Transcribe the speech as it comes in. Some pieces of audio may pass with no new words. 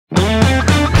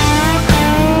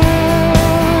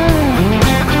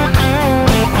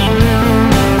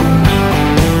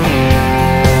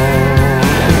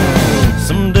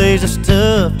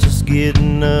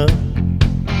getting up,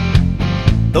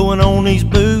 throwing on these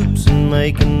boots and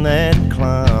making that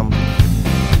climb.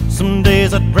 Some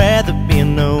days I'd rather be a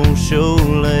no-show,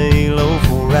 lay low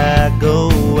before I go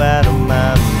out of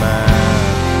my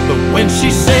mind. But when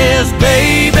she says,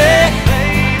 baby,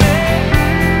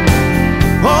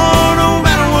 oh, no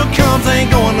matter what comes,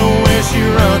 ain't going nowhere, she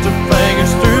runs her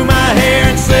fingers through my hair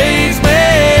and saves me.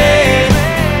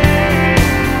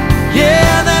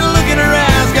 Yeah, that look in her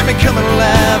eyes got me coming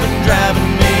alive and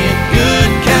driving me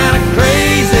good kind of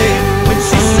crazy. When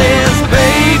she says,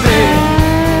 baby,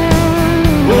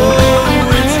 oh,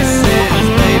 when she says,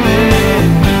 baby.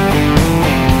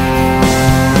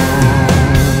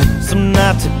 Some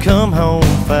nights I come home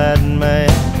fighting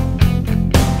mad,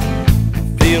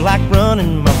 feel like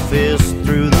running my fist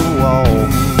through the wall.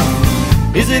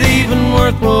 Is it even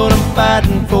worth what I'm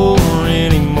fighting for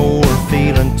anymore?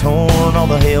 Feeling torn, all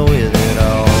the hell with it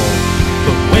all.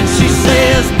 But when she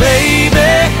says,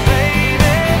 baby,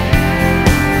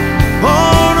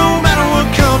 oh, no matter what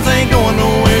comes, ain't going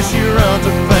nowhere, she runs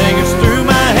her fingers through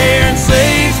my hair and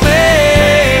saves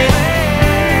me.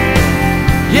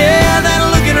 Yeah, that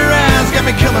look in her eyes got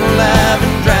me coming alive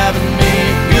and driving me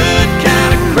good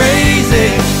kind of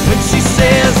crazy. When she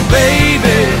says,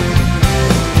 baby,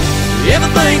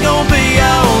 everything gon' be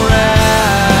alright,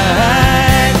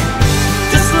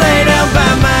 just lay down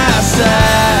by my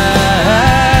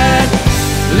side,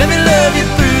 let me love you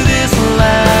through this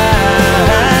life.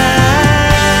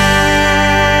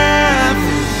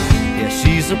 Yeah,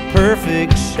 she's a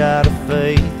perfect shot of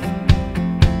faith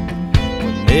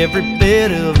when every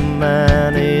bit of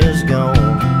mine is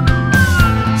gone.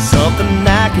 Something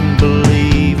I can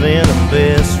believe in, a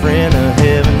best friend of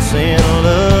heaven